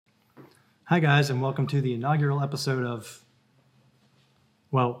Hi guys, and welcome to the inaugural episode of,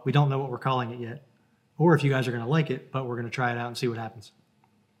 well, we don't know what we're calling it yet, or if you guys are going to like it, but we're going to try it out and see what happens.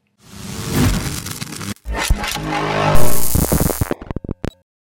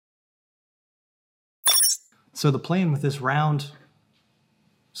 So the plan with this round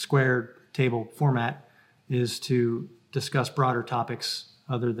square table format is to discuss broader topics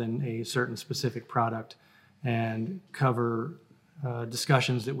other than a certain specific product and cover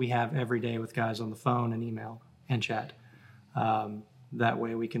discussions that we have every day with guys on the phone and email and chat. That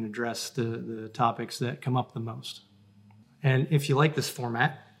way we can address the topics that come up the most. And if you like this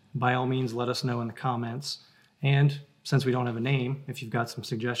format, by all means, let us know in the comments. And since we don't have a name, if you've got some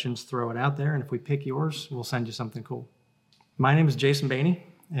suggestions, throw it out there. And if we pick yours, we'll send you something cool. My name is Jason Baney,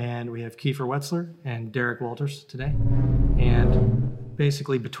 and we have Keefer Wetzler and Derek Walters today. And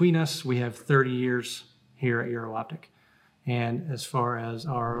basically between us, we have 30 years here at EuroOptic. And as far as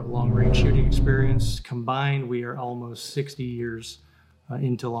our long-range shooting experience combined, we are almost 60 years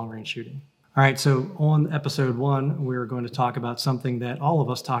into long-range shooting. All right, so on episode 1, we're going to talk about something that all of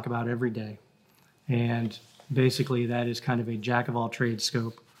us talk about every day. And basically that is kind of a jack-of-all-trades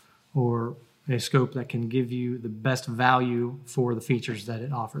scope, or a scope that can give you the best value for the features that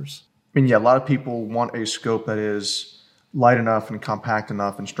it offers. I mean, yeah, a lot of people want a scope that is light enough and compact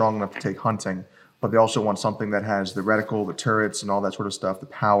enough and strong enough to take hunting, but they also want something that has the reticle, the turrets, and all that sort of stuff, the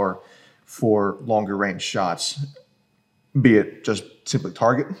power for longer range shots, be it just simply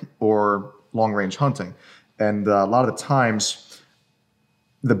target or long range hunting. And a lot of the times,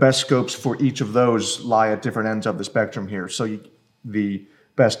 the best scopes for each of those lie at different ends of the spectrum here. So the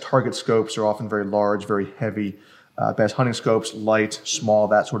best target scopes are often very large, very heavy. Best hunting scopes, light, small,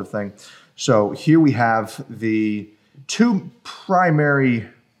 that sort of thing. So here we have the two primary.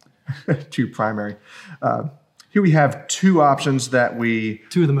 Here we have two options that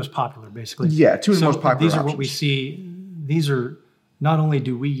two of the most popular, basically. Yeah, two of the most popular these are options. what we see. These are, not only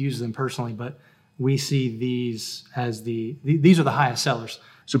do we use them personally, but we see these as these are the highest sellers.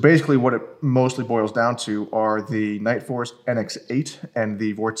 So basically what it mostly boils down to are the Nightforce NX8 and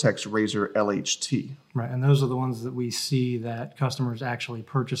the Vortex Razor LHT. Right, and those are the ones that we see that customers actually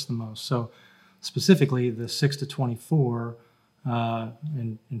purchase the most. So specifically the 6-24,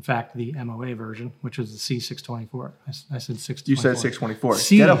 in fact, the MOA version, which is the C624. I said 624. You said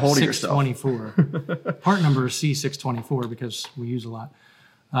 624. Get a hold of yourself. C624. Part number is C624 because we use a lot.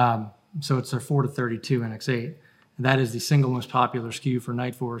 So it's their 4-32 NX8. That is the single most popular SKU for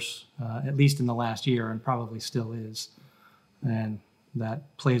Nightforce, at least in the last year, and probably still is. And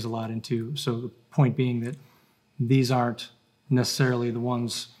that plays a lot into, so the point being that these aren't necessarily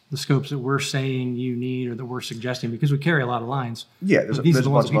the scopes that we're saying you need or that we're suggesting, because we carry a lot of lines. Yeah, these are a the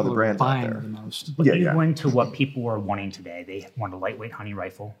ones bunch of other people are brands out buying there. the most. But you go into what people are wanting today. They want a lightweight hunting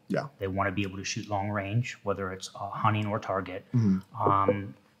rifle. Yeah. They want to be able to shoot long range, whether it's hunting or target.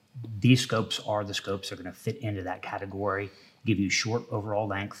 These scopes are the scopes that are going to fit into that category, give you short overall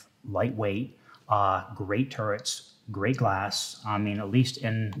length, lightweight, great turrets, great glass. I mean, at least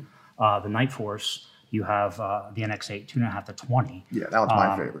in the Nightforce, you have the NX8 2.5 to 20. Yeah, that one's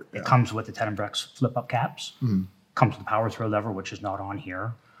my favorite. Yeah. It comes with the Tenebrex flip-up caps. Comes with the power throw lever, which is not on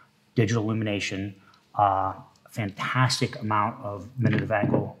here. Digital illumination. Fantastic amount of minute of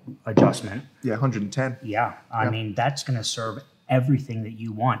angle adjustment. Yeah, 110. Yeah, I mean, that's going to serve everything that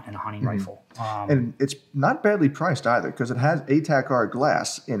you want in a hunting rifle. And it's not badly priced either, because it has ATAC-R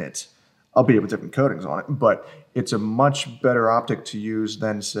glass in it, albeit with different coatings on it, but it's a much better optic to use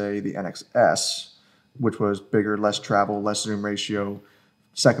than, say, the NXS, which was bigger, less travel, less zoom ratio,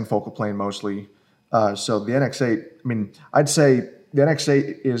 second focal plane mostly. So the NX8, I mean, I'd say the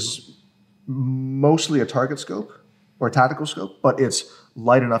NX8 is mostly a target scope or a tactical scope, but it's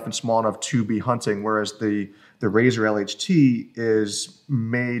light enough and small enough to be hunting, whereas the Razor LHT is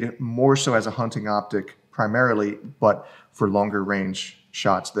made more so as a hunting optic primarily, but for longer range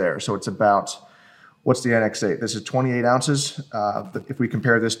shots there. So it's about, what's the NX8? This is 28 ounces. If we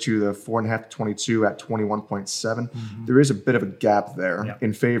compare this to the 4.5 to 22 at 21.7, there is a bit of a gap there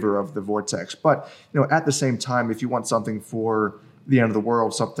in favor of the Vortex. But at the same time, if you want something for the end of the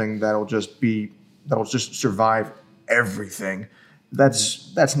world, something that'll just survive everything,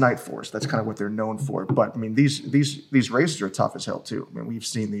 that's Nightforce. That's kind of what they're known for. But I mean, these razors are tough as hell too. I mean, we've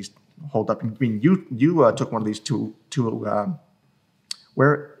seen these hold up. I mean, you took one of these to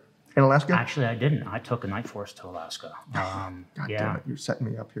where in Alaska? Actually, I didn't. I took a Nightforce to Alaska. God damn it, you're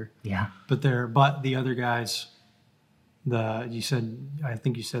setting me up here. Yeah. But the other guys, I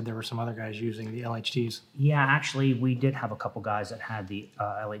think you said there were some other guys using the LHTs. Yeah, actually, we did have a couple guys that had the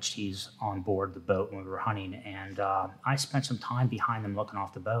LHTs on board the boat when we were hunting, and I spent some time behind them looking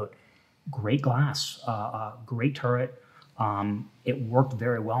off the boat, great glass, great turret. It worked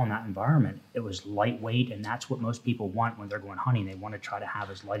very well in that environment. It was lightweight, and that's what most people want when they're going hunting. They want to try to have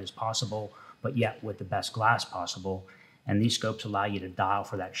as light as possible, but yet with the best glass possible. And these scopes allow you to dial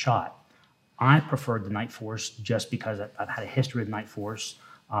for that shot. I preferred the Night Force just because I've had a history with Night Force.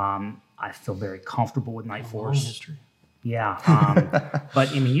 I feel very comfortable with Night Force. Long history. Yeah, but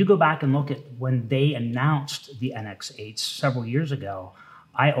I mean, you go back and look at when they announced the NX8s several years ago.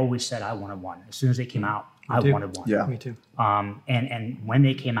 I always said I wanted one. As soon as they came out, I wanted one. Yeah, Me too. And when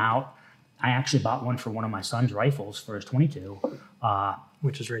they came out, I actually bought one for one of my son's rifles for his 22,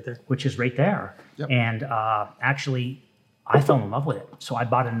 Which is right there. which is right there. Yep. And actually, I fell in love with it. So I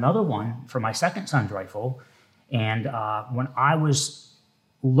bought another one for my second son's rifle. And when I was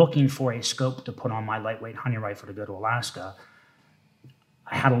looking for a scope to put on my lightweight hunting rifle to go to Alaska,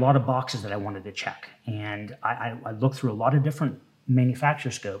 I had a lot of boxes that I wanted to check. And I looked through a lot of different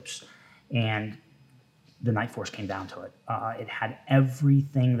manufacturer scopes, and the Night Force came down to it. It had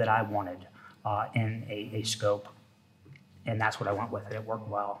everything that I wanted in a scope, and that's what I went with. It worked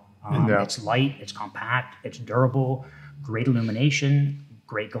well. Yeah. It's light, it's compact, it's durable, great illumination,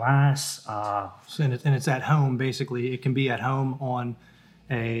 great glass. And it's at home, basically. It can be at home on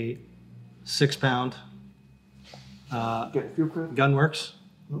a 6-pound Get fuel credit? Gunworks,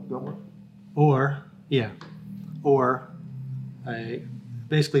 Nope, don't work. or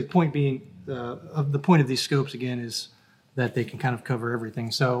basically the point being, of the point of these scopes again is that they can kind of cover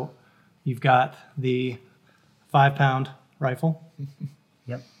everything. So you've got the 5-pound rifle,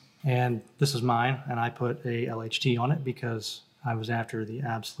 Yep. and this is mine, and I put a LHT on it because I was after the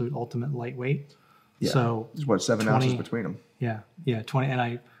absolute ultimate lightweight. Yeah. So There's what, 7 20 ounces between them. yeah, 20, and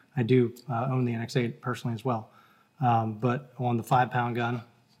I do own the NX8 personally as well. But on the 5-pound gun,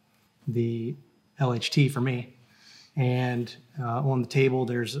 the LHT for me, and on the table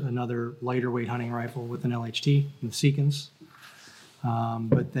there's another lighter weight hunting rifle with an LHT, the Seekins.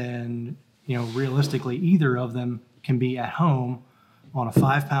 But then, realistically, either of them can be at home on a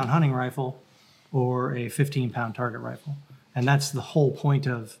 5-pound hunting rifle or a 15-pound target rifle, and that's the whole point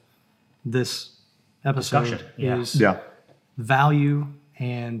of this episode. Discussion, yeah. Is Yeah. value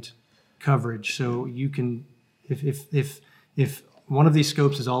and coverage. So you can, if one of these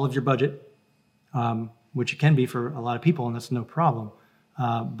scopes is all of your budget, which it can be for a lot of people, and that's no problem.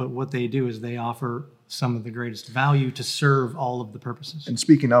 But what they do is they offer some of the greatest value to serve all of the purposes. And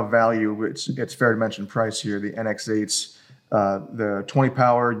speaking of value, it's fair to mention price here. The NX8s, the 20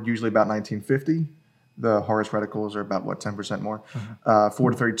 power, usually about $19.50. The Horus reticles are about 10% more.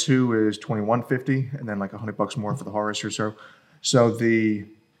 4 to 32 is $21.50, and then like $100 more for the Horus or so. So the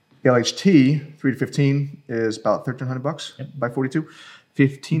LHT 3 to 15 is about $1,300 by 42.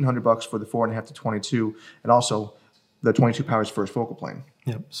 $1,500 for the 4.5 to 22, and also the 22 power's first focal plane.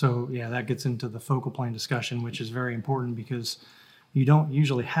 Yep. So that gets into the focal plane discussion, which is very important because you don't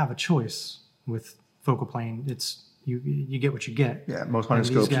usually have a choice with focal plane. It's you get what you get. Yeah, most hunting And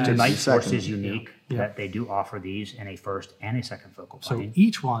these scopes guys- The take Night a Force second. is unique Yeah. that they do offer these in a first and a second focal So plane.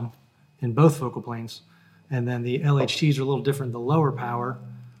 each one in both focal planes, and then the LHTs are a little different. The lower power,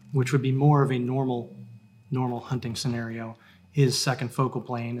 which would be more of a normal hunting scenario, is second focal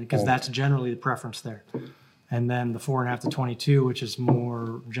plane because that's generally the preference there. And then the 4.5 to 22, which is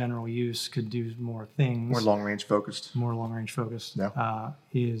more general use, could do more things, More long range focused. more long range focus, Yeah.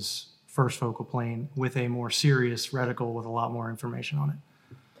 is first focal plane with a more serious reticle with a lot more information on it.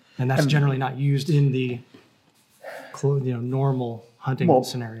 And that's generally not used in the normal hunting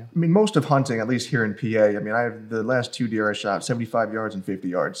scenario. I mean, most of hunting, at least here in PA, I mean, I have the last 2 deer I shot, 75 yards and 50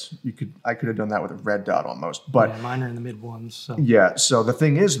 yards. I could have done that with a red dot almost, but Yeah, mine are in the mid ones. So yeah. So the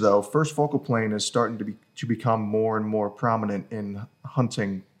thing is, though, first focal plane is starting to become more and more prominent in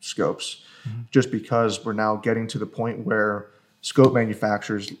hunting scopes, just because we're now getting to the point where scope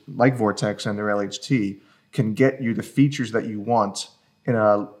manufacturers like Vortex and their LHT can get you the features that you want in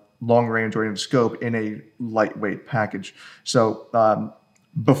a long range oriented scope in a lightweight package. So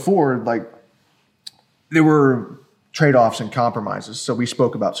before, there were trade-offs and compromises. So we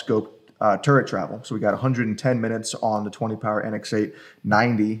spoke about scope turret travel. So we got 110 minutes on the 20 power NX8,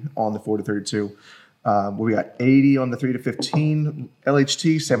 90 on the 4 to 32. We got 80 on the 3 to 15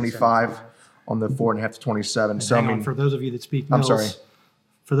 LHT, 75 on the 4.5 to 27. So hang I on, mean, for those of you that speak I'm mills, sorry.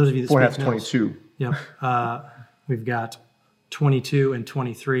 For those of you that 4.5 speak to mills, 22. Yep. We've got 22 and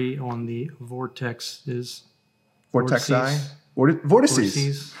 23 on the Vortex is Vortexi. Vortices.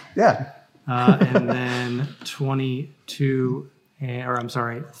 Vortices. Yeah. And then 22, or I'm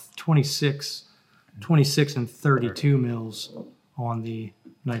sorry, 26 and 32 mils on the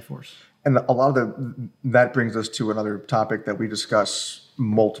Night Force. And a lot of that brings us to another topic that we discuss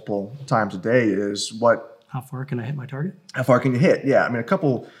multiple times a day is how far can I hit my target? how far can you hit? Yeah, I mean,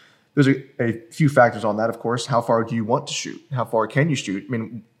 there's a few factors on that, of course. How far do you want to shoot? How far can you shoot? I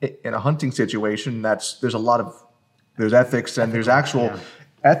mean, in a hunting situation, there's ethics and there's actual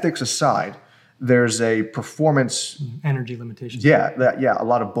ethics aside. There's a performance energy limitations. Yeah, a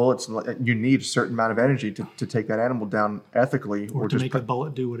lot of bullets. You need a certain amount of energy to take that animal down ethically, or to make a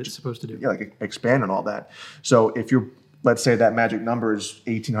bullet do what it's supposed to do. Yeah, like expand and all that. So if let's say that magic number is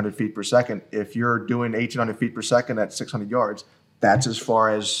 1,800 feet per second. If you're doing 1,800 feet per second at 600 yards, that's as far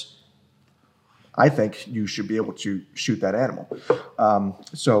as I think you should be able to shoot that animal.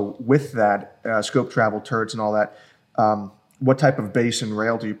 So with that, scope travel, turrets, and all that, what type of base and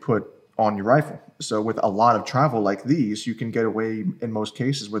rail do you put on your rifle? So with a lot of travel like these, you can get away in most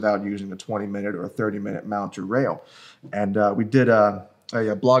cases without using a 20-minute or a 30-minute mount or rail. And we did a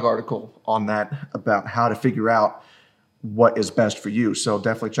blog article on that about how to figure out what is best for you. So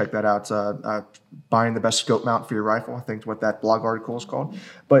definitely check that out. Buying the best scope mount for your rifle, I think is what that blog article is called.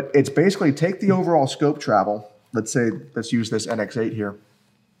 But it's basically take the overall scope travel. Let's use this NX8 here.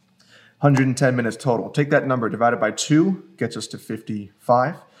 110 minutes total. Take that number, divided by 2, gets us to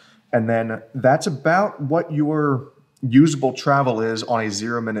 55. And then that's about what your usable travel is on a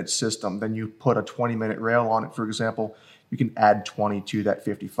 0-minute system. Then you put a 20-minute rail on it, for example. You can add 20 to that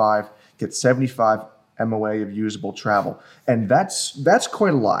 55, get 75 MOA of usable travel. And that's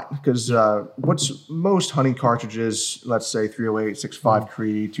quite a lot, because what's most hunting cartridges, let's say 308, 6.5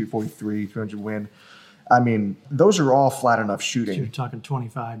 Cree, 243, 300 Win, I mean, those are all flat enough shooting. So you're talking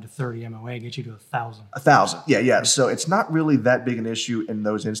 25 to 30 MOA, get you to 1,000. 1,000, yeah. So it's not really that big an issue in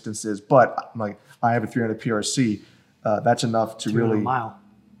those instances. But like, I have a 300 PRC. That's enough to really. A mile.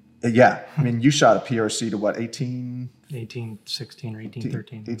 Yeah, I mean, you shot a PRC to what, 18? 1816 or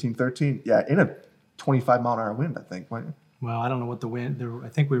 1813. 1813, yeah, in a 25 mile an hour wind, I think. Right? Well, I don't know what the wind. I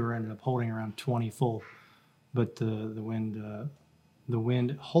think we ended up holding around 20 full, but the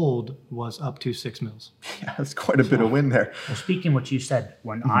wind hold was up to 6 mils. Yeah, that's quite a bit of wind there. Well, speaking of what you said,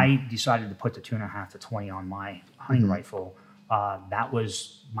 when I decided to put the 2.5 to 20 on my hunting rifle, that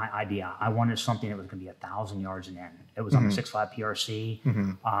was my idea. I wanted something that was going to be 1,000 yards and in. It was on the 6.5 PRC.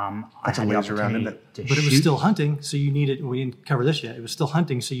 That's I had a the laser round, isn't opportunity it? to But it was shoot. still hunting, so you needed. We didn't cover this yet. It was still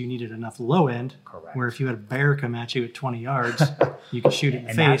hunting, so you needed enough low end. Correct. Where if you had a bear come at you at 20 yards, you could shoot it in the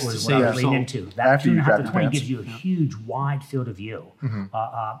And face that to was save what I your was leaning soul. into. That After you 2.5 grab to your 20 pants. gives you a huge wide field of view.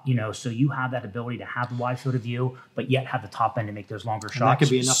 So you have that ability to have the wide field of view, but yet have the top end to make those longer And shots. that could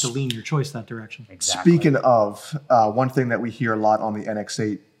be enough to lean your choice that direction. Exactly. Speaking of, one thing that we hear a lot on the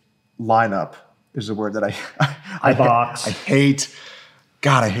NX8 lineup is a word that I box. I hate.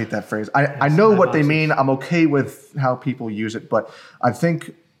 God, I hate that phrase. I know what they mean. I'm okay with how people use it, but I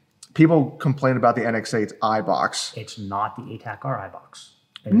think people complain about the NX8's eye box. It's not the ATAC-R eye box.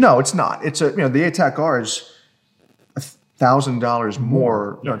 No, it's not. It's the ATAC-R is $1,000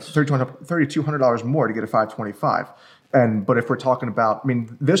 more, Yes. $3,200 more to get a 525. But if we're talking about, I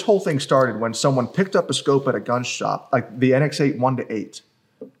mean, this whole thing started when someone picked up a scope at a gun shop, like the NX8 1-8.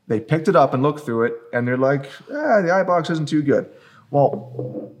 They picked it up and looked through it, and they're like, the eye box isn't too good.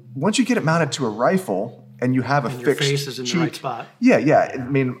 Well, once you get it mounted to a rifle and you have a And your fixed face is in the right spot. Yeah. I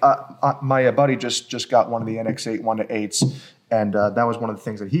mean, my buddy just got one of the NX8 1-8s, and that was one of the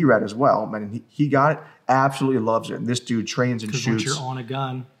things that he read as well. I mean, he got it, absolutely loves it. And this dude trains and Because shoots. once you're on a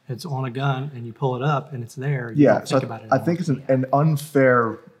gun, it's on a gun, and you pull it up, and it's there. You Yeah, don't so think about it I anymore. think it's an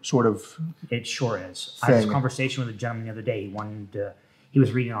unfair sort of. It sure is. I had this Thing. conversation with a gentleman the other day. He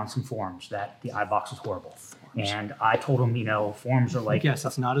was reading on some forums that the eye box was horrible. And I told him, forums are like, Yes,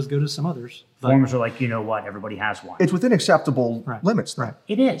 it's not as good as some others. But forums are like, you know what, everybody has one. It's within acceptable Right. limits, though. Right.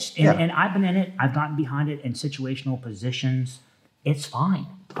 It is. And, Yeah. and I've been in it. I've gotten behind it in situational positions. It's fine.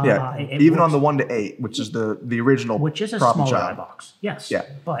 Yeah, It even on works, the 1-8, which is the original, which is a prop and smaller child. eye box. Yes. Yeah.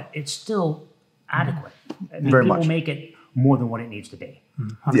 But it's still adequate. I mean, Very people much. make it more than what it needs to be.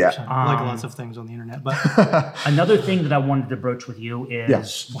 100%. Yeah. Like lots of things on the internet. But Another thing that I wanted to broach with you is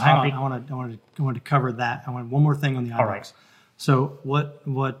Yes. hang on, I wanted to cover that. I want one more thing on the eye All box. right. So what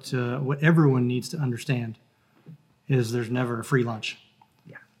everyone needs to understand is there's never a free lunch.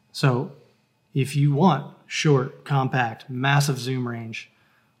 Yeah. So if you want short, compact, massive zoom range,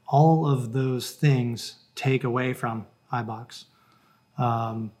 all of those things take away from iBox.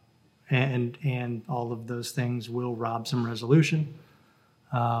 And all of those things will rob some resolution,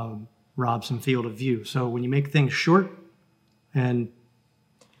 rob some field of view. So when you make things short, and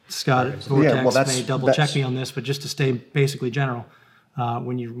Scott at Vortex may double check me on this, but just to stay basically general,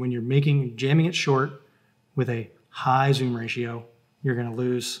 when you're jamming it short with a high zoom ratio, you're going to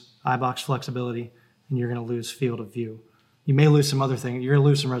lose eye box flexibility and you're going to lose field of view. You may lose some other things. You're going to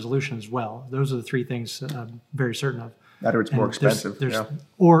lose some resolution as well. Those are the three things I'm very certain of. That or it's more expensive.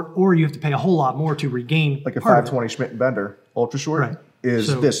 Or you have to pay a whole lot more to regain. Like a 520 Schmidt and Bender Ultra Short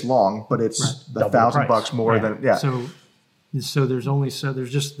is this long, but it's $1,000 more than So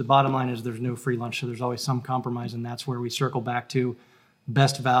there's just the bottom line is there's no free lunch. So there's always some compromise, and that's where we circle back to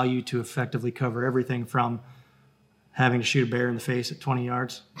best value to effectively cover everything from having to shoot a bear in the face at 20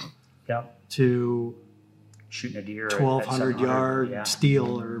 yards to shooting a deer 1,200 yard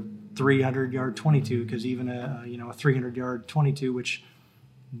steel or 300 yard 22, because even a 300 yard 22, which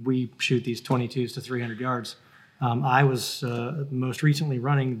we shoot these 22s to 300 yards. I was most recently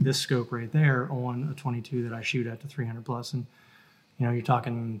running this scope right there on a 22 that I shoot at to 300 plus, and you're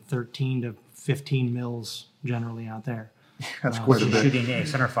talking 13 to 15 mils generally out there. That's quite a bit. Shooting a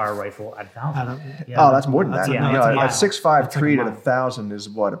centerfire rifle at 1,000. Oh, that's more than that. At 6.5 3 to 1,000 is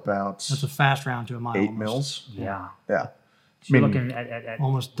what about? That's a fast round to a mile. 8 mils. Yeah. Yeah. So you're looking at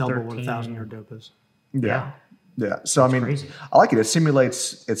almost double 13, what a 1,000-yard dope is. Yeah. So I mean, crazy. I like it. It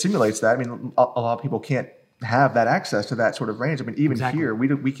simulates that. I mean, a lot of people can't have that access to that sort of range. I mean, even here,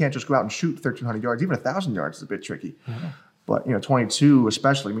 we can't just go out and shoot 1,300 yards. Even 1,000 yards is a bit tricky. But 22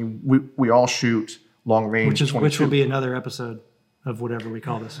 especially. I mean, we all shoot long range. Which will be another episode of whatever we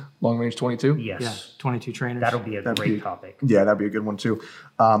call this. Long range 22? Yes. Yeah, 22 trainers. That'll be a great topic. Yeah, that'd be a good one too.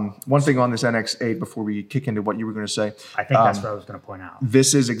 One thing on this NX8 before we kick into what you were going to say. I think that's what I was going to point out.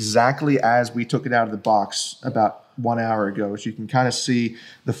 This is exactly as we took it out of the box about 1 hour ago. So you can kind of see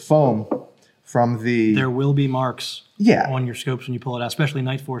the foam from the... There will be marks on your scopes when you pull it out, especially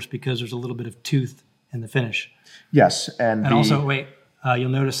Night Force, because there's a little bit of tooth in the finish. Yes. And also, you'll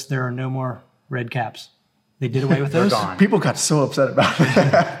notice there are no more red caps. They did away with those. Gone. People got so upset about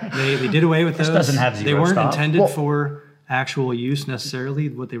it. They did away with those. Doesn't have zero They weren't stop. intended for actual use necessarily.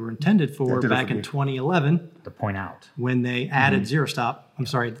 What they were intended for back in 2011. To point out. When they added zero stop. I'm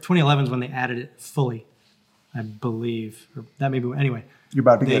sorry, 2011 is when they added it fully, I believe. Or that may be, anyway. You're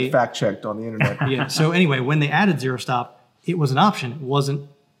about to get fact checked on the internet. Yeah. So anyway, when they added zero stop, it was an option. It wasn't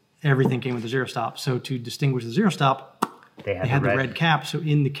everything came with the zero stop. So to distinguish the zero stop, they had the red cap. So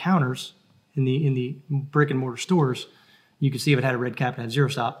in the counters, in the brick and mortar stores, you could see if it had a red cap, it had zero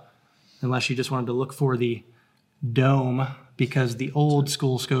stop, unless you just wanted to look for the dome, because the old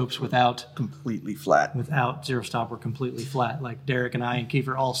school scopes without zero stop were completely flat, like Derek and I and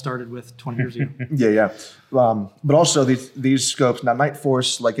Keefer all started with 20 years ago. Yeah. But also these scopes, now Night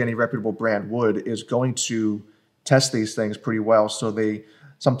Force, like any reputable brand would, is going to test these things pretty well. So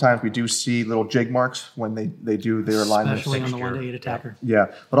sometimes we do see little jig marks when they do their alignment. Especially on the 1-8 attacker. Yeah.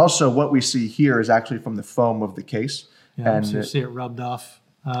 But also what we see here is actually from the foam of the case. Yeah, and so you see it rubbed off.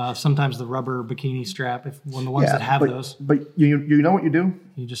 Sometimes the rubber bikini strap, when the ones that have those. But you know what you do?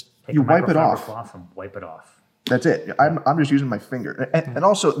 You wipe it off. Cloth and wipe it off. That's it. I'm just using my finger. And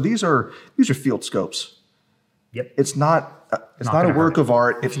also these are field scopes. Yep. It's not a work of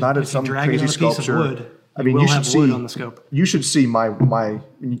art. It's not some crazy sculpture. Wood, I mean, you should see wood on the scope. You should see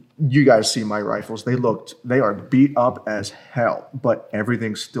you guys see my rifles. They are beat up as hell, but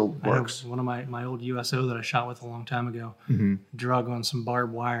everything still works. One of my old USO that I shot with a long time ago drug on some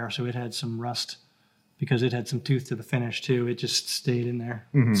barbed wire, so it had some rust because it had some tooth to the finish too. It just stayed in there,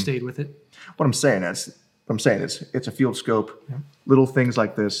 stayed with it. What I'm saying is it's a field scope. Yeah. Little things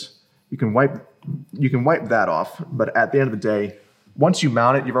like this, you can wipe that off, but at the end of the day, once you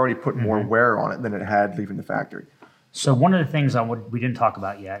mount it, you've already put more wear on it than it had leaving the factory. So one of the things we didn't talk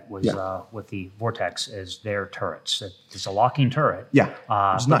about yet was with the Vortex is their turrets. It's a locking turret. Yeah,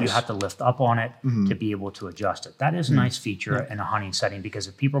 it's nice. You have to lift up on it to be able to adjust it. That is a nice feature in a hunting setting, because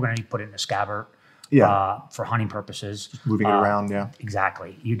if people are going to put it in a scabbard for hunting purposes. Just moving it around,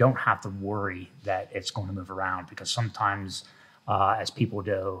 Exactly. You don't have to worry that it's going to move around, because sometimes as people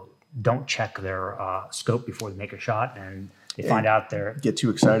don't check their scope before they make a shot, and they find out they're... Get too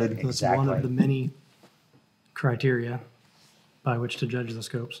excited. That's one of the many criteria by which to judge the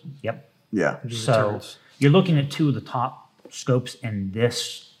scopes. Yep. Yeah. So you're looking at two of the top scopes in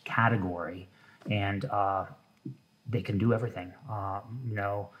this category, and they can do everything.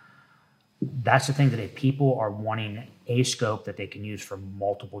 That's the thing, that if people are wanting a scope that they can use for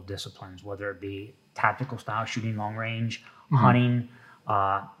multiple disciplines, whether it be tactical style shooting, long range, hunting,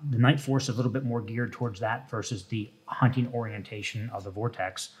 the Night Force is a little bit more geared towards that versus the hunting orientation of the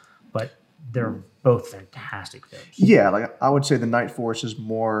Vortex, but they're both fantastic fits. Yeah, like I would say the Night Force is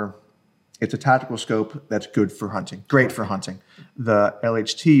more, it's a tactical scope that's good for hunting, great for hunting. The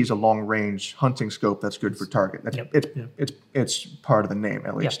LHT is a long range hunting scope that's good for target. It's part of the name,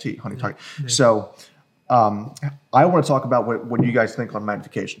 LHT, hunting target. So I want to talk about what you guys think on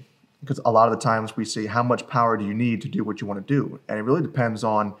magnification. because a lot of the times we see how much power do you need to do what you want to do, and it really depends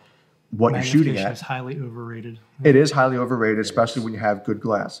on what you're shooting Magnification at. is highly overrated. It is highly overrated, especially when you have good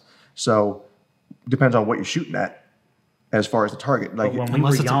glass. So depends on what you're shooting at as far as the target. Like when we Unless were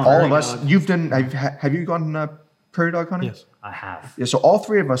it's a young, all of prairie us, dog. have you gone prairie dog hunting? Yes. I have. Yeah, so all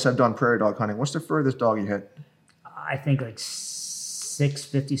three of us have done prairie dog hunting. What's the furthest dog you hit? I think like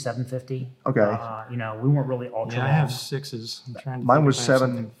 650, 750. Okay. We weren't really ultra Yeah, I long. have 6s. I'm trying to Mine think was if I have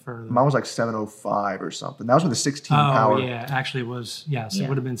 7. something further. Mine was like 705 or something. That was with a 16 Oh, power. yeah. Actually, it was, yes, Yeah. it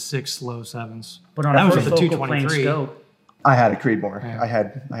would have been 6 low 7s. But on that a was first with the focal plane 223. scope, I had a Creedmoor. Yeah. I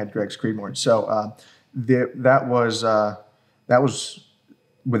had Greg's Creedmoor. So that was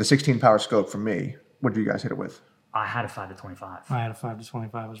with a 16 power scope for me. What did you guys hit it with? I had a 5 to 25. I had a 5 to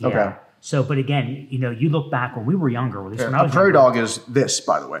 25 as Yeah. well. Okay. So, but again, you look back when we were younger, or at least when I A was prairie younger, dog is this,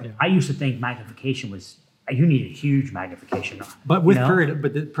 by the way. Yeah. I used to think magnification was, you needed huge magnification. But with you know?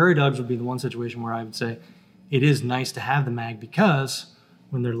 the prairie dogs would be the one situation where I would say it is nice to have the mag because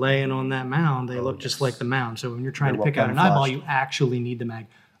when they're laying on that mound, they look just like the mound. So when you're trying They're to pick well out an eyeball, camouflaged. you actually need the mag.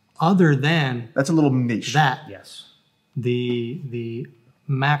 Other than That's a little niche. that, Yes. the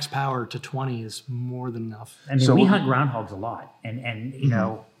max power to 20 is more than enough. I mean, So we what- hunt groundhogs a lot, and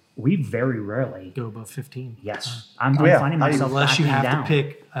we very rarely. Go above 15. Yes, I'm yeah, finding myself Unless you backing have down. to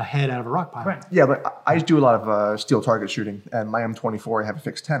pick a head out of a rock pile. Right. Yeah, but I do a lot of steel target shooting, and my M24, I have a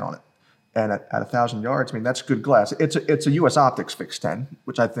fixed 10 on it. And at 1,000 yards, I mean, that's good glass. It's a US Optics fixed 10,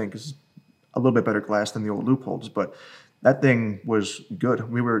 which I think is a little bit better glass than the old loopholes, but that thing was good.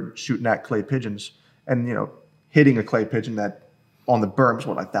 We were shooting at clay pigeons and, hitting a clay pigeon that on the berms,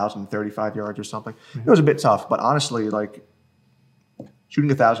 like 1,035 yards or something. It was a bit tough, but honestly, like shooting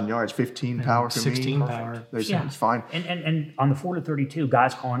 1,000 yards, 15 power for 16 me. power. It's fine. And on the 4 to 32,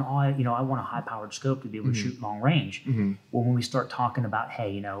 guys calling, I want a high powered scope to be able to shoot long range. Well, when we start talking about,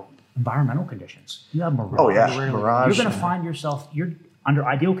 hey, environmental conditions, you have mirage. Oh, yeah. Rarely. Mirage. You're going to find yourself, you're under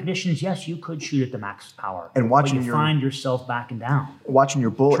ideal conditions. Yes, you could shoot at the max power, And watching but you your- find yourself backing down. Watching your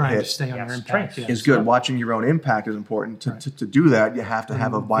bullet Trying to hit stay on Yes, your impact. trace. Yes. is good. Watching your own impact is important. To do that, you have to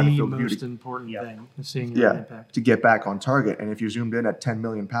have a wide The field most beauty. important Yep. thing is seeing your impact. To get back on target. And if you zoomed in at 10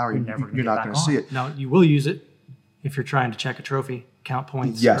 million power, You're never gonna you're get not back going to on. see it. Now, you will use it if you're trying to check a trophy, count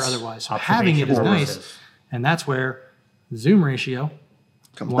points, Yes. or otherwise. So having it is Observation nice, purposes. and that's where the zoom ratio,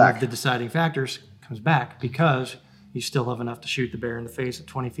 Comes one back. of the deciding factors, comes back because you still have enough to shoot the bear in the face at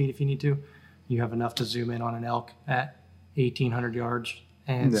 20 feet if you need to. You have enough to zoom in on an elk at 1,800 yards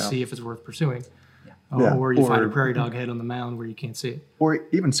and Yeah. see if it's worth pursuing. Yeah. Or you find a Or- prairie dog head on the mound where you can't see it. Or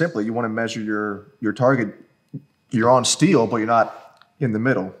even simply, you want to measure your target. You're on steel, but you're not in the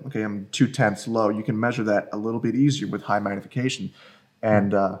middle. Okay, I'm 2/10 low. You can measure that a little bit easier with high magnification.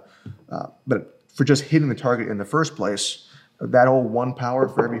 And but for just hitting the target in the first place, that old 1 power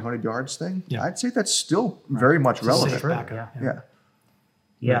for every 100 yards thing, Yeah. I'd say that's still very much Safe relevant. backup. Yeah. Yeah.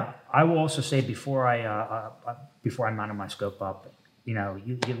 Yeah, I will also say before I mounted my scope up,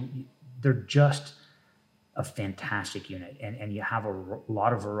 they're just a fantastic unit, and you have a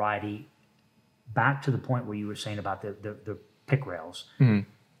lot of variety. Back to the point where you were saying about the pick rails,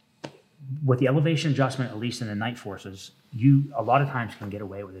 with the elevation adjustment, at least in the night forces, you a lot of times can get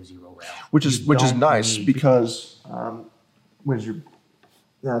away with a 0 rail, Which is don't nice need- because when's your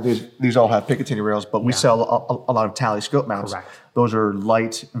these all have Picatinny rails, but we Yeah. sell a lot of tally scope mounts. Correct. Those are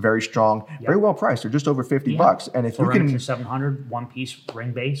light, very strong, very well priced. They're just over $50. And if for you can, Remington 700 one piece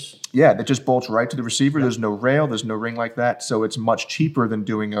ring base. yeah, that just bolts right to the receiver. There's no rail, there's no ring like that, so it's much cheaper than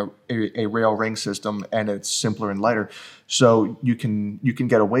doing a rail ring system, and it's simpler and lighter. So you can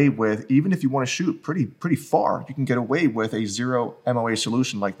get away with, even if you want to shoot pretty far, you can get away with a 0 MOA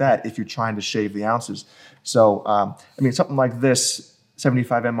solution like that if you're trying to shave the ounces. So something like this.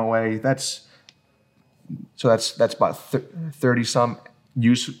 75 MOA. That's about 30 some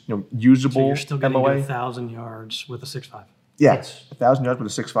usable So you're still getting MOA. to 1,000 yards with a 6.5. Yeah, Yes. 1,000 yards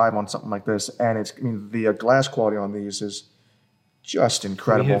with a 6.5 on something like this, and the glass quality on these is just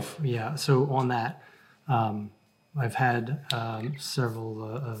incredible. So on that, I've had several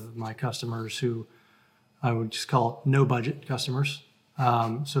of my customers who I would just call no budget customers.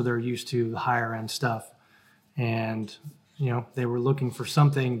 So they're used to the higher end stuff, and they were looking for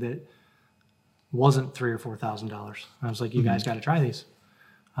something that wasn't $3,000 or $4,000. I was like, you guys got to try these.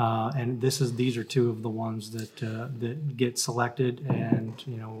 And these are two of the ones that get selected, and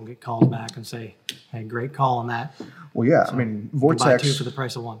we'll get calls back and say, hey, great call on that. Well, yeah, You buy two Vortex for the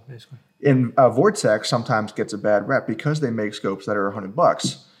price of one, basically. Vortex sometimes gets a bad rep because they make scopes that are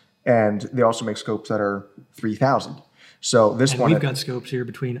 $100, and they also make scopes that are 3,000. So this And one, we've got scopes here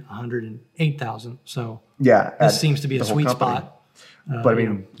between 100 and 8,000. So yeah, this seems to be a the whole sweet company. spot. But I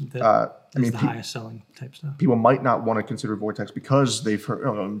mean, the highest selling type stuff. people might not want to consider Vortex because they've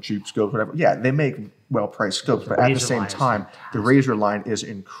heard cheap scopes, whatever. Yeah, they make well-priced scopes, but at the same time, the Razor line is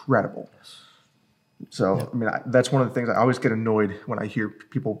incredible. So, I mean, that's one of the things I always get annoyed when I hear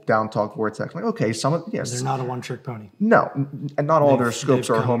people down talk Vortex. Like, okay, they're not a one-trick pony. No, and not all their scopes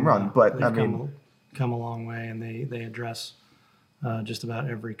are a home run, but I mean, come a long way, and they address just about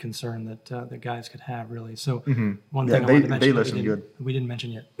every concern that guys could have, really. So one thing I wanted to mention we didn't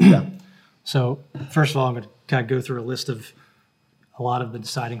mention yet. Yeah. So first of all, I'm going to kind of go through a list of a lot of the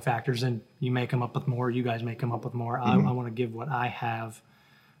deciding factors, and you may come up with more. You guys may come up with more. I want to give what I have,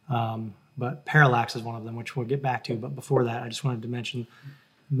 but parallax is one of them, which we'll get back to. But before that, I just wanted to mention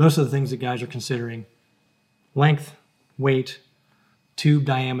most of the things that guys are considering: length, weight, tube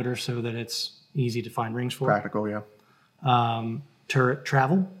diameter, so that it's easy to find rings for. Practical, yeah. Turret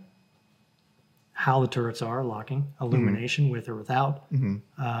travel, how the turrets are locking, illumination with or without,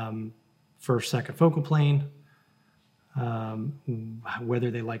 first, second focal plane, whether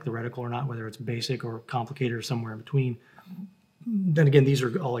they like the reticle or not, whether it's basic or complicated or somewhere in between. Then again, these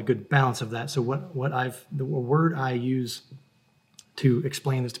are all a good balance of that. So the word I use to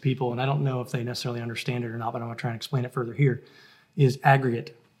explain this to people, and I don't know if they necessarily understand it or not, but I'm going to try and explain it further here, is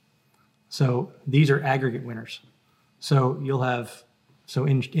aggregate. So these are aggregate winners. So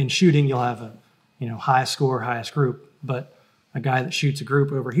in shooting, you'll have a highest score, highest group, but a guy that shoots a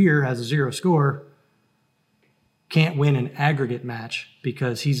group over here has a 0 score can't win an aggregate match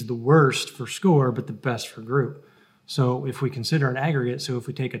because he's the worst for score, but the best for group. So if we consider an aggregate, so if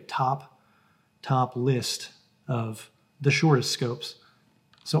we take a top list of the shortest scopes,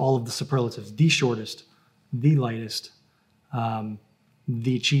 so all of the superlatives, the shortest, the lightest,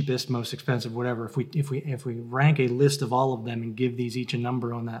 the cheapest, most expensive, whatever. If we rank a list of all of them and give these each a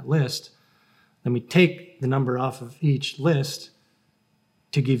number on that list, then we take the number off of each list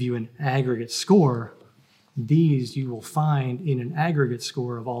to give you an aggregate score. These you will find in an aggregate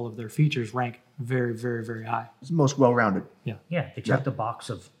score of all of their features rank very, very, very high. It's the most well-rounded. Yeah, they check the box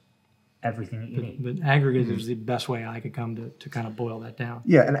of everything that you need. But aggregate is the best way I could come to kind of boil that down.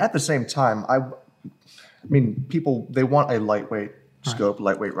 Yeah, and at the same time, I mean, people, they want a lightweight scope,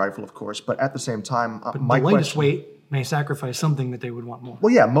 lightweight rifle, of course, but at the same time, my the lightest weight may sacrifice something that they would want more.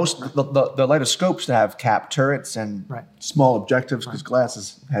 Well, yeah, most the lightest scopes have capped turrets and small objectives because glass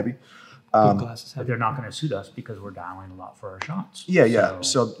is heavy. Glass is heavy. But they're not going to suit us because we're dialing a lot for our shots. Yeah.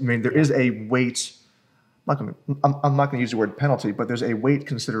 So I mean, there is a weight. I'm not going to use the word penalty, but there's a weight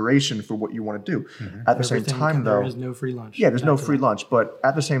consideration for what you want to do. At the same time, though, there is no free lunch. Yeah, there's no free lunch. But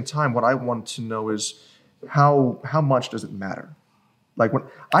at the same time, what I want to know is how much does it matter? Like when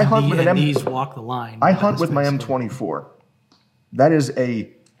I hunt with an these walk the line. I hunt with my M24. That is a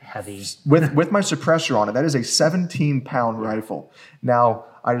heavy with my suppressor on it. That is a 17-pound rifle. Now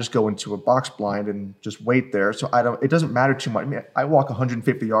I just go into a box blind and just wait there. So it doesn't matter too much. I mean, I walk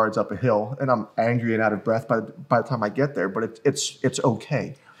 150 yards up a hill and I'm angry and out of breath by the time I get there. But it's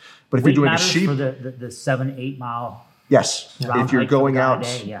okay. But if you're doing a sheep for the 7-8 mile. Yes. If you're going out,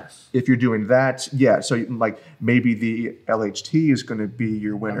 yes. If you're doing that, yeah. So like maybe the LHT is going to be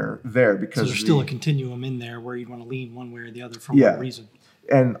your winner there because there's still a continuum in there where you'd want to lean one way or the other for what reason.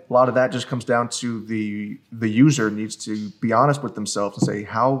 And a lot of that just comes down to the user needs to be honest with themselves and say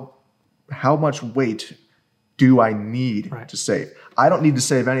how much weight do I need to save? I don't need to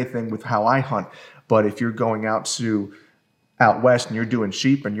save anything with how I hunt, but if you're going out west and you're doing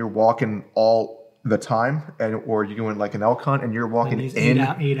sheep and you're walking all the time, or you're doing like an elk hunt and you're walking in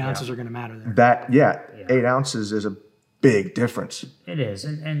 8 ounces are going to matter there. 8 ounces is a big difference. It is,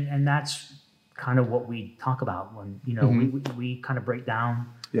 and that's kind of what we talk about when we kind of break down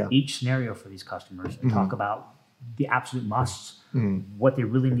each scenario for these customers and talk about the absolute musts, what they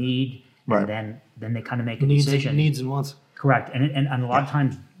really need, and then they kind of make a decision. Needs and wants. Correct, and a lot of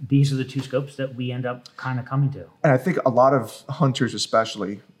times these are the two scopes that we end up kind of coming to. And I think a lot of hunters,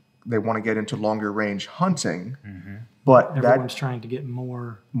 especially, they want to get into longer range hunting, but everyone's trying to get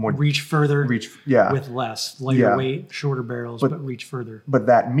more reach further, with less lighter weight, shorter barrels, but reach further. But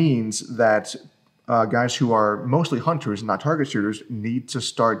that means that guys who are mostly hunters, not target shooters, need to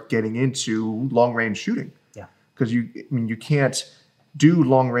start getting into long range shooting. Yeah, because you can't do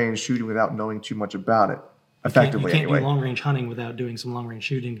long range shooting without knowing too much about it. Effectively, you can't do long range hunting without doing some long range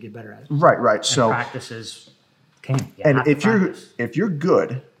shooting to get better at it. Right. And so practices and if you're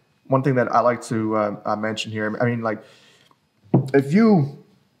good. One thing that I like to mention here, I mean, like, if you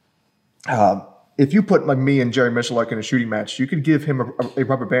put like me and Jerry Michalak in a shooting match, you could give him a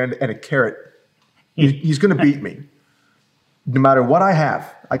rubber band and a carrot. He's going to beat me. no matter what I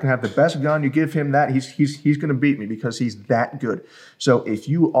have, I can have the best gun. You give him that, he's going to beat me because he's that good. So if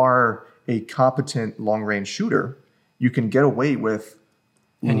you are a competent long-range shooter, you can get away with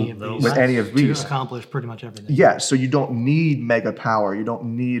any of these to accomplish pretty much everything. Yeah, so you don't need mega power. You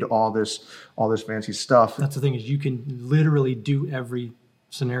don't need all this fancy stuff. That's the thing, is you can literally do every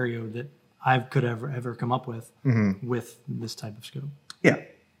scenario that I could ever come up with with this type of scope.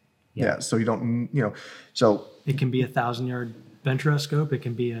 Yeah. So you don't, so it can be 1,000-yard bench rest scope. It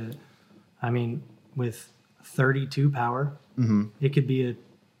can be with 32 power, it could be a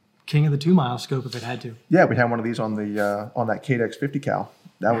king of the 2-mile scope if it had to. Yeah, we had one of these on on that KDEX 50 cal.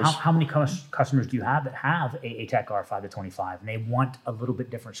 How many customers do you have that have a TAC-R 5-25 and they want a little bit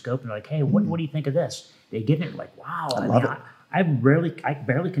different scope and they're like, hey, what do you think of this? They get it like, wow. I love it. I barely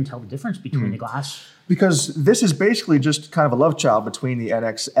can tell the difference between the glass. Because this is basically just kind of a love child between the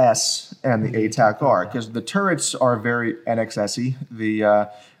NXS and the ATAC-R, because the turrets are very NXS-y. The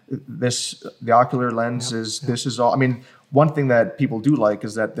ocular lens this is all. I mean, one thing that people do like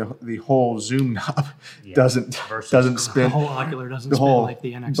is that the whole zoom knob doesn't spin. The whole ocular doesn't spin like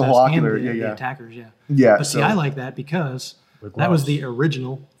the NXS the whole ocular, and the yeah. attackers, Yeah. But see, I like that because that was the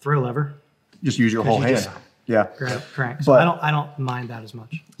original throw lever. Just use your whole hand. Yeah. Correct. So I don't mind that as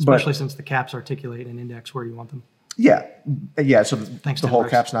much, especially since the caps articulate and index where you want them. Yeah. So Thanks, the whole Tenebrex.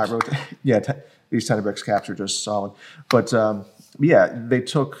 cap's not rotated. Yeah. These Tenebrex caps are just solid. But they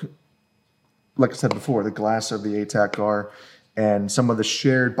took, like I said before, the glass of the ATAC-R and some of the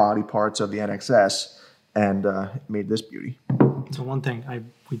shared body parts of the NXS and made this beauty. So one thing, I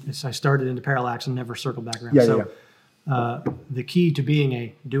started into parallax and never circled back around. The key to being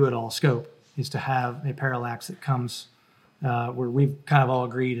a do-it-all scope is to have a parallax that comes where we've kind of all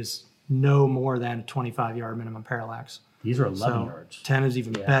agreed is no more than a 25-yard minimum parallax. These are 11 yards. 10 is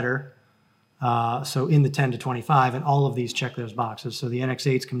even better. So in the 10 to 25, and all of these check those boxes. So the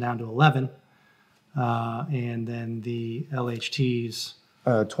NX8s come down to 11, and then the LHTs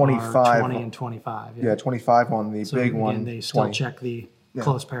 25. are 20 and 25. Yeah, 25 on the big one. And they still check the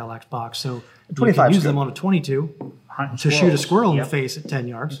close parallax box. So you 25 can use them on a 22 to shoot a squirrel in the face at 10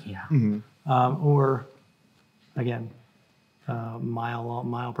 yards. Yeah. Or, again,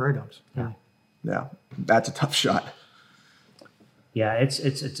 mile prairie dogs. Really. Yeah, that's a tough shot. Yeah, it's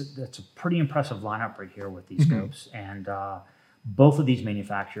a pretty impressive lineup right here with these scopes, and both of these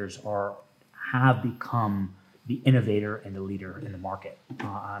manufacturers have become the innovator and the leader in the market.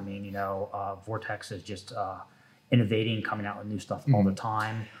 Vortex is just innovating, coming out with new stuff all the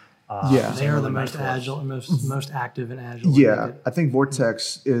time. They are the most agile, most active and agile. Yeah, I think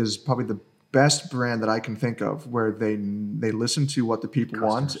Vortex is probably the best brand that I can think of where they listen to what the people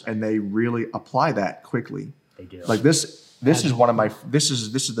want and they really apply that quickly. They do. Like this is one of my this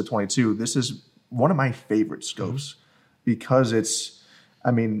is the 22. This is one of my favorite scopes because it's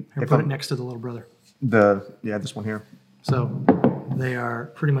Put it next to the little brother. This one here. So they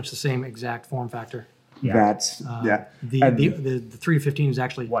are pretty much the same exact form factor. Yeah. The 315 is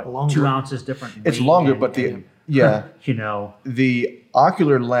actually longer. 2 ounces different. It's longer, but the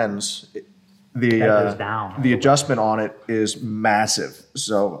ocular lens, goes down. The adjustment on it is massive.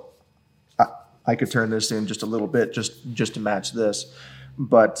 So I could turn this in just a little bit just to match this,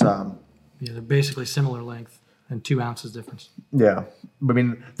 but they're basically similar length and 2 ounces difference. Yeah, I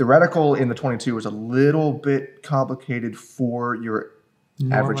mean the reticle in the 22 is a little bit complicated for your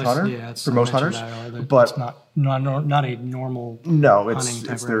average hunter. Yeah, for most hunters, but it's not a normal. No, it's an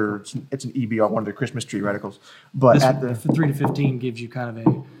EBR, one of the Christmas tree reticles. But the 3 to 15 gives you kind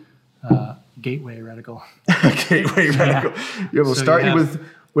of a gateway reticle. Gateway reticle. Yeah, we'll start you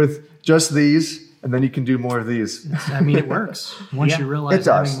with just these, and then you can do more of these. It works once you realize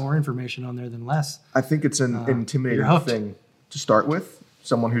having more information on there than less. I think it's an intimidating thing to start with.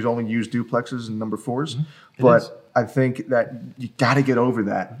 Someone who's only used duplexes and number 4s, but I think that you got to get over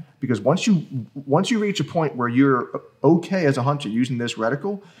that because once you reach a point where you're okay as a hunter using this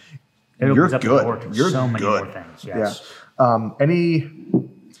reticle, you're good. You're so many good. more things. Yes. Yeah.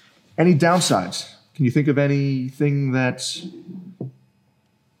 Any downsides? Can you think of anything that's?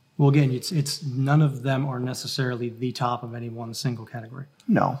 Well, again, it's none of them are necessarily the top of any one single category.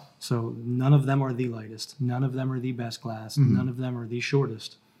 No. So none of them are the lightest. None of them are the best glass. None of them are the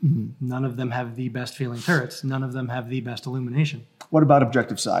shortest. None of them have the best feeling turrets. None of them have the best illumination. What about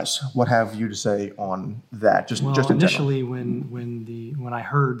objective size? What have you to say on that? Just initially, when I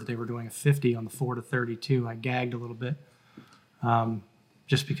heard that they were doing a 50 on the 4 to 32, I gagged a little bit,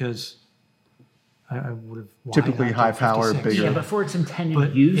 just because I would have typically high power, bigger. Yeah, but for its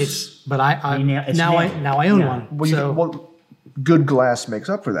intended use. I own one. Well, good glass makes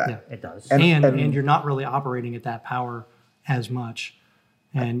up for that. Yeah, it does. And you're not really operating at that power as much,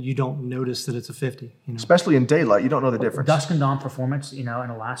 and you don't notice that it's a 50. Especially in daylight, you don't know the difference. Dusk and dawn performance, in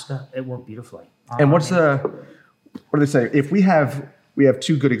Alaska, it worked beautifully. And what do they say? If we have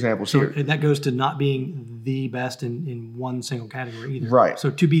two good examples here. So that goes to not being the best in one single category either. Right. So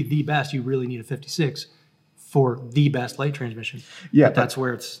to be the best, you really need a 56 for the best light transmission. Yeah, but that's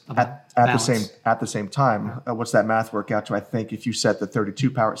where it's about at the same time. What's that math work out to? I think if you set the 32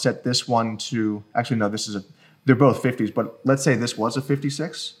 power, set this one to actually no, they're both 50s, but let's say this was a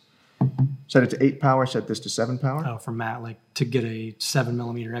 56. Set it to 8 power. Set this to 7 power. Oh, for Matt, like to get a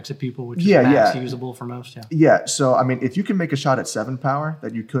 7mm exit pupil, which is max usable for most. Yeah. Yeah. So I mean, if you can make a shot at 7 power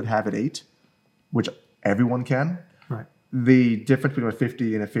that you could have at 8, which everyone can. Right. The difference between a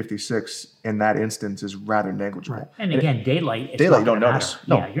 50 and a 56 in that instance is rather negligible. Right. And again, daylight, you don't notice.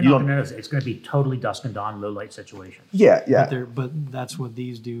 No, No, you're not going to notice. It's going to be totally dusk and dawn, low light situation. Yeah. But that's what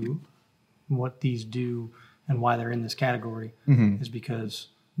these do. What these do and why they're in this category is because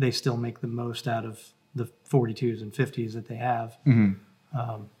they still make the most out of the 42s and 50s that they have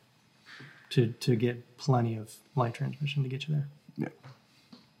to get plenty of light transmission to get you there. Yeah.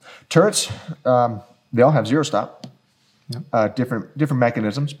 Turrets, they all have zero stop. Yep. Different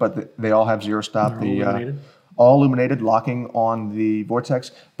mechanisms, but they all have zero stop. They're all illuminated, locking on the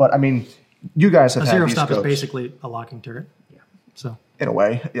vortex. But I mean, you guys have a had zero these stop scopes, is basically a locking turret. Yeah. So in a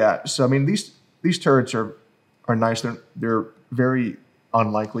way, yeah. So I mean, these turrets are nice. They're very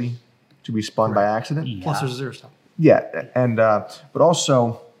unlikely to be spun by accident. Yeah. plus there's a zero stop. Yeah, and but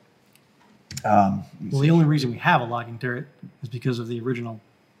also, Well, the only reason we have a locking turret is because of the original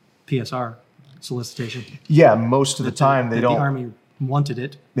PSR solicitation. yeah, most of the time they that don't. The Army wanted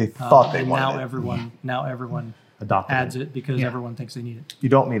it. They thought they and wanted now it. Now everyone Adopted adds it because everyone thinks they need it. You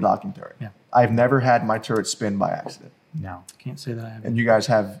don't need locking turret. Yeah. I've never had my turret spin by accident, No. Can't say that I have. and you guys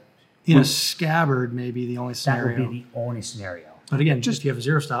have. In a scabbard, maybe the only That scenario. would be the only scenario. But again, if you have a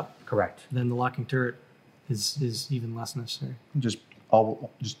zero stop, Correct. then the locking turret is even less necessary. Just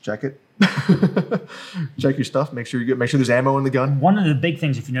check it. Check your stuff. Make sure you make sure there's ammo in the gun. One of the big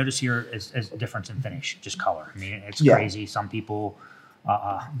things, if you notice here, is difference in finish, just color. I mean, it's crazy. Some people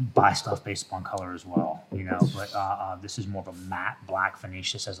buy stuff based upon color as well, but this is more of a matte black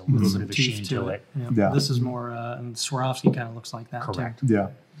finish. This has a little bit of a sheen to it. Yeah. This is more, and Swarovski kind of looks like that. Correct. Too. Yeah.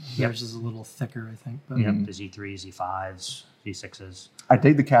 Theirs is a little thicker, I think. But Yep, the Z3s, Z5s, Z6s. I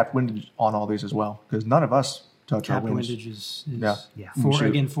dig the cap windage on all these as well because none of us touch our cap winds. windage is Yeah.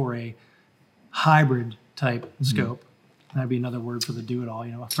 for a hybrid type scope. That'd be another word for the do-it-all.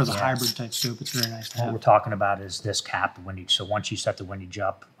 For the hybrid type scope, it's very nice to What we're have. talking about is this cap windage. So once you set the windage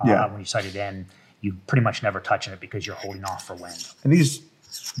up, when you sight it in, you pretty much never touching it because you're holding off for wind. And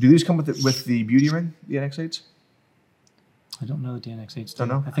do these come with the beauty ring, the NX8s? I don't know the DNX8s. Don't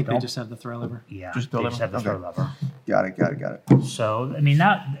know? I think they just have the throw lever. Yeah, Just they throw just lever? have the throw Okay. lever. Got it. So, I mean,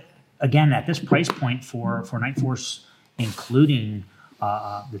 that, again, at this price point for Night Force, including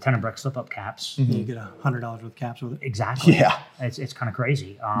the Tenebrec slip-up caps, You get $100 worth of caps with it. exactly. Yeah. It's kind of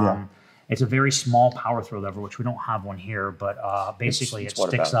crazy. Yeah. It's a very small power throw lever, which we don't have one here, but basically it's it what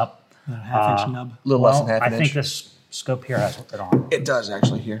sticks about? up. A half-inch nub. A little less than half I an think inch. this scope here has it on. It does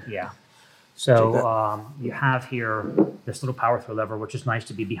actually here. Yeah. So you have here this little power throw lever, which is nice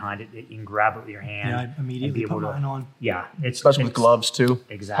to be behind it. You can grab it with your hand. Yeah, I and immediately be able put to- mine on. Yeah, Especially with gloves too.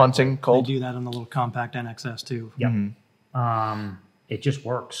 Exactly. Hunting, They cold. do that on the little compact NXS too. Yep. It just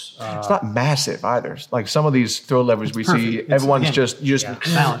works. It's not massive either. Like some of these throw levers we see, perfect. It's- everyone's again, just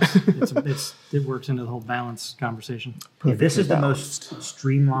Balance. It works into the whole balance conversation. This is the balanced. most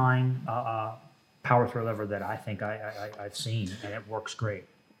streamlined power throw lever that I think I've seen, and it works great.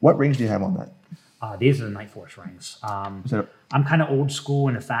 What rings do you have on that? These are the Night Force rings. Is that I'm kind of old school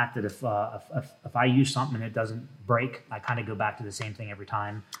in the fact that if I use something and it doesn't break, I kind of go back to the same thing every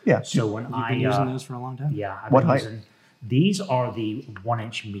time. Yeah. So when You've been using those for a long time. yeah, I've What been height? using these are the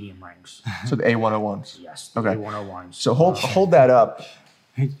 1-inch medium rings. So the A101s. Yes, Okay. the 101s. So hold that up so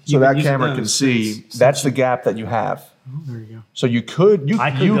You've that been using camera can those see. since- That's the gap that you have. Oh, there you go. So you could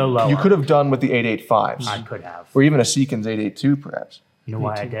I could go lower. you could have done with the 885s I could have. or even a Seekins 882 perhaps. You know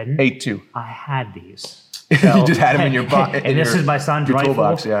why I didn't? 82. I had these. You just had them in your box. And this is my son's your rifle,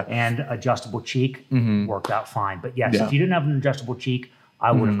 toolbox, yeah. and adjustable cheek worked out fine. But yes, Yeah. if you didn't have an adjustable cheek,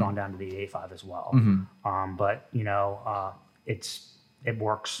 I would have gone down to the 85 as well. But it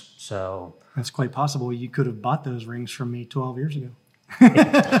works. So That's quite possible. You could have bought those rings from me 12 years ago.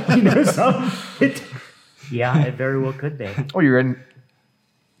 yeah, it very well could be. Oh,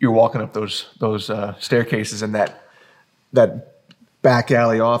 you're walking up those staircases in that back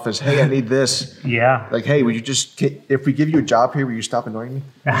alley office. Hey, I need this. Yeah. Like, hey, would you if we give you a job here, will you stop annoying me?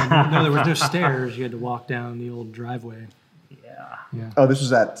 No, there were no stairs. You had to walk down the old driveway. Oh, this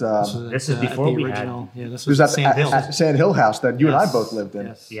was at This is at before the we had- original. Yeah, this this was was at, Sand Hill. at Sand Hill House that you and I Yes, both lived in.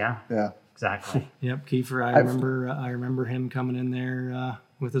 Yes. Yeah, Yeah. exactly. Yep, Keefer. I remember him coming in there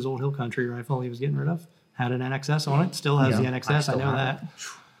with his old Hill Country rifle he was getting rid of. Had an NXS on it. Still has the I NXS. I still know have that.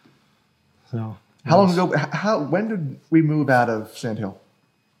 So How long ago? When did we move out of Sand Hill?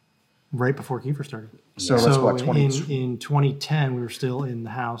 right before Keefer started. So that's what, 20? in 2010 we were still in the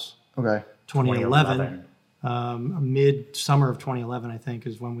house. Okay. 2011, mid-summer of 2011, I think,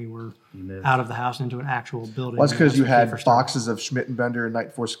 is when we were moved. out of the house into an actual building. Well, that's because you when Keefer had started. boxes of Schmidt and Bender and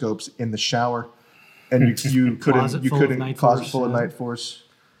Night Force scopes in the shower, and you Closet full of couldn't Night closet Force, full of Night Force.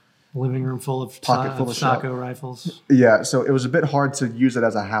 Living room full of Pocket full of shot. Sacco rifles. Yeah, so it was a bit hard to use it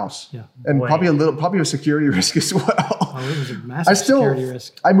as a house. Yeah. And Boy. probably a security risk as well. Oh, it was a massive security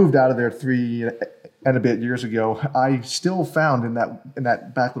risk. I moved out of there 3 and a bit years ago. I still found in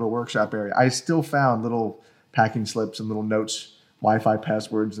that back little workshop area, I still found little packing slips and little notes, Wi-Fi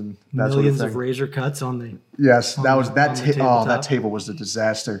passwords, and that Millions sort of of thing. razor cuts on the. Yes, on that the- was that. on the Oh, tabletop. that table was a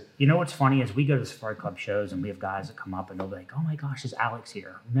disaster. You know what's funny is we go to the Safari Club shows and we have guys that come up and they'll be like, "Oh my gosh, is Alex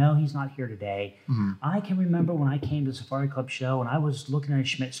here?" No, he's not here today. I can remember when I came to the Safari Club show and I was looking at a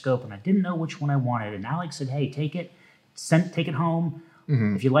Schmidt scope and I didn't know which one I wanted. And Alex said, "Hey, take it home.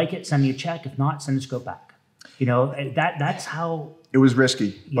 If you like it, send me a check. If not, send the scope back." You know, that's how. It was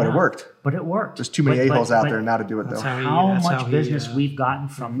risky, but it Yeah, worked. But it worked. There's too many But- a-holes but- out but there now to do it, though. How that's much how he, business we've gotten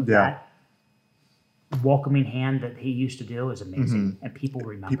from Yeah. that welcoming hand that he used to do is amazing, and people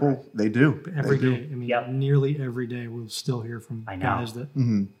remember. People, they do. Every They do. day. I mean, Yep. nearly every day we'll still hear from I know. guys that.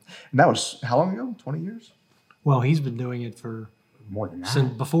 And that was how long ago? 20 years? Well, he's been doing it for more than that.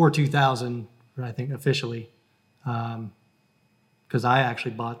 since before 2000, I think officially, because I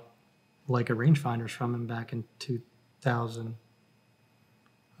actually bought like a rangefinders from him back in 2000.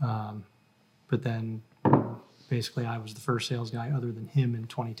 But then basically I was the first sales guy other than him in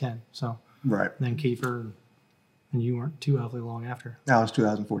 2010. So Right. then Keefer and you weren't too awfully long after. That was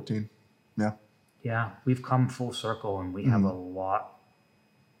 2014. Yeah. Yeah, we've come full circle, and we have a lot.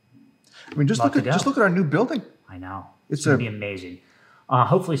 I mean, just Lot look to at go. our new building. I know It's it's going a- to be amazing.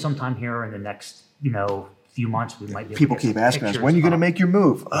 Hopefully, sometime here in the next few months, we might be. Able People to get keep some asking us, pictures when are you going to up. make your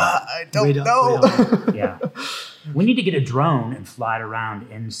move? I don't We know. don't. Yeah, we need to get a drone and fly it around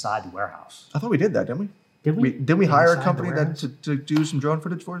inside the warehouse. I thought we did that, didn't we? Did we? Didn't we hire a Inside the company that warehouse? to do some drone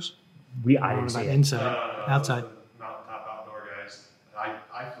footage for us? I I didn't don't know see about it. inside, outside. Mountaintop outdoor guys.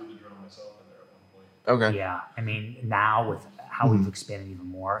 I flew the drone myself in there at one point. Okay. Yeah, I mean, now with how we've expanded even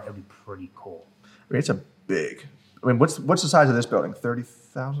more, it'd be pretty cool. I mean, it's a big. I mean, what's the size of this building?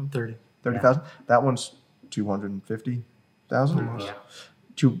 30,000? 30. 30,000? That one's 250,000? Yeah.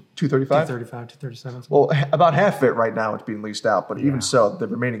 235? 235, 237. Well, about half of it right now it's being leased out, but Yeah. even so, the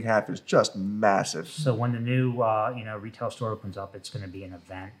remaining half is just massive. So when the new retail store opens up, it's going to be an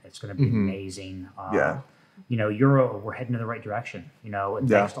event. It's going to be amazing. Yeah. We're heading in the right direction. And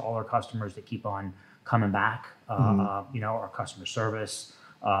Yeah. thanks to all our customers that keep on coming back. Our customer service,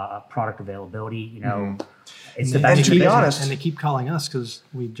 product availability. It's the And best. And to be business. honest- and they keep calling us because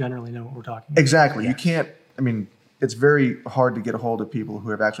we generally know what we're talking about. Exactly. You Yes. can't. I mean, it's very hard to get a hold of people who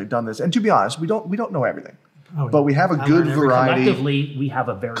have actually done this. And to be honest, we don't know everything, Oh, but we have a I good learn every- variety. Collectively, we have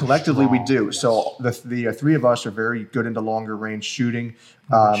a very Collectively, we strong- do. yes. So the three of us are very good into longer range shooting.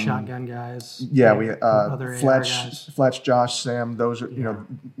 Shotgun guys. Yeah, we other AR guys. Fletch, Josh, Sam. Those are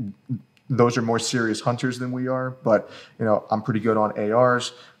those are more serious hunters than we are. But I'm pretty good on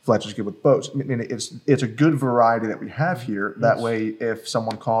ARs. Fletch is good with bows. I mean, it's a good variety that we have here. That way, if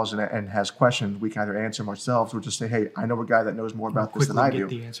someone calls and has questions, we can either answer them ourselves or just say, "Hey, I know a guy that knows more about this than Quickly I get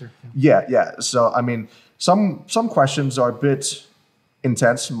do." the answer. Yeah. Yeah. So I mean, some questions are a bit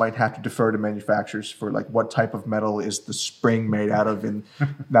intense. Might have to defer to manufacturers for like what type of metal is the spring made out of and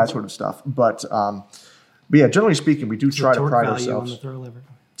that sort of stuff. But yeah, generally speaking, we do try to Torque pride value on ourselves. the throw lever.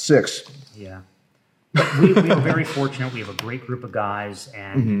 6. Yeah. But we are very fortunate. We have a great group of guys,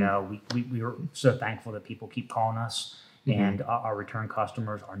 and we are so thankful that people keep calling us, and our return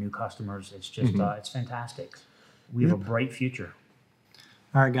customers, our new customers. It's just it's fantastic. We have a bright future.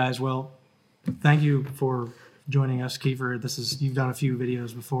 All right, guys. Well, thank you for joining us, Keefer. You've done a few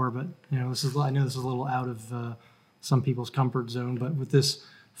videos before, but I know this is a little out of some people's comfort zone. But with this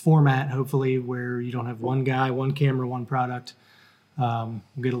format, hopefully, where you don't have one guy, one camera, one product, we'll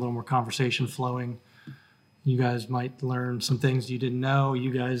get a little more conversation flowing. You guys might learn some things you didn't know.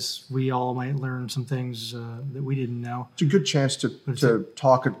 We all might learn some things that we didn't know It's a good chance to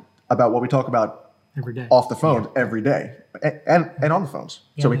talk about what we talk about every day. off the phone every day and on the phones,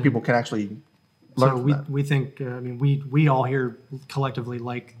 so Yeah. people can actually learn So from we, that. we think, we all here collectively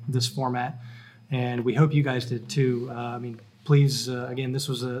like this format, and we hope you guys did too. please, again, this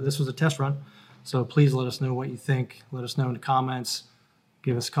was a test run, so please let us know what you think. Let us know in the comments.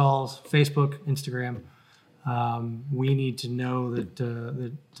 Give us calls, Facebook, Instagram. We need to know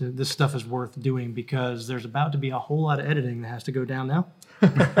that this stuff is worth doing, because there's about to be a whole lot of editing that has to go down now.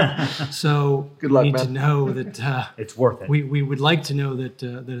 So Good luck, we need man. to know that It's worth it. we would like to know that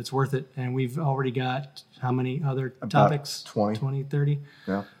it's worth it, and we've already got how many other topics? 20. 30.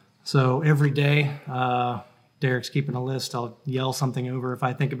 Yeah. So every day, Derek's keeping a list. I'll yell something over. If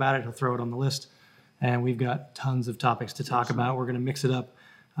I think about it, he'll throw it on the list. And we've got tons of topics to talk about. We're going to mix it up.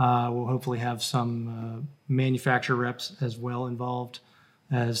 We'll hopefully have some manufacturer reps as well involved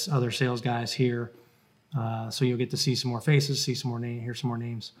as other sales guys here. So you'll get to see some more faces, see some more names, hear some more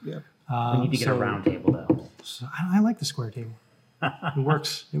names. Yeah. We need to get a round table, though. So I like the square table. It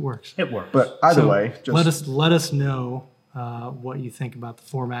works. It works. It works. But either So way, just let us know what you think about the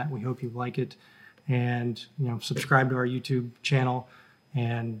format. We hope you like it, and subscribe to our YouTube channel,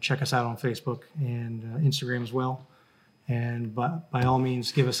 and check us out on Facebook and Instagram as well. And by all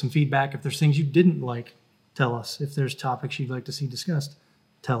means, give us some feedback. If there's things you didn't like, tell us. If there's topics you'd like to see discussed,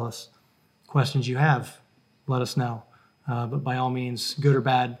 tell us. Questions you have, let us know. But by all means, good or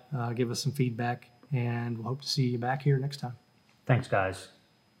bad, give us some feedback, and we'll hope to see you back here next time. Thanks, guys.